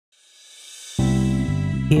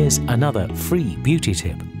Here's another free beauty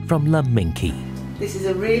tip from Minky. This is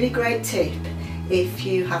a really great tip if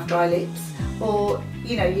you have dry lips, or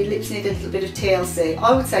your lips need a little bit of TLC.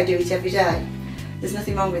 I would say do it every day. There's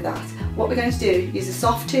nothing wrong with that. What we're going to do is a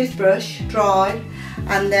soft toothbrush, dry,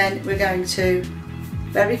 and then we're going to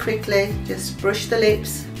very quickly just brush the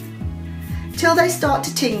lips till they start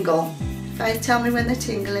to tingle. Okay, tell me when they're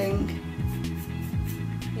tingling.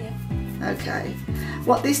 Yeah. Okay.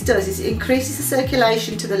 What this does is it increases the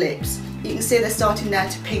circulation to the lips. You can see they're starting now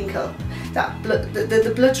to pink up. That blood,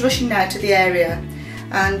 the blood's rushing now to the area,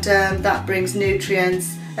 and that brings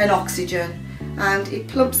nutrients and oxygen, and it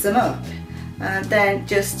plumps them up. And then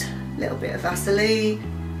just a little bit of Vaseline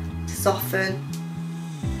to soften.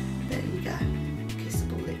 There you go,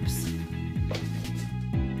 kissable lips.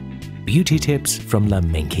 Beauty tips from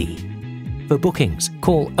Minky. For bookings,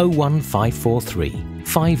 call 01543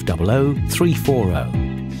 500 340.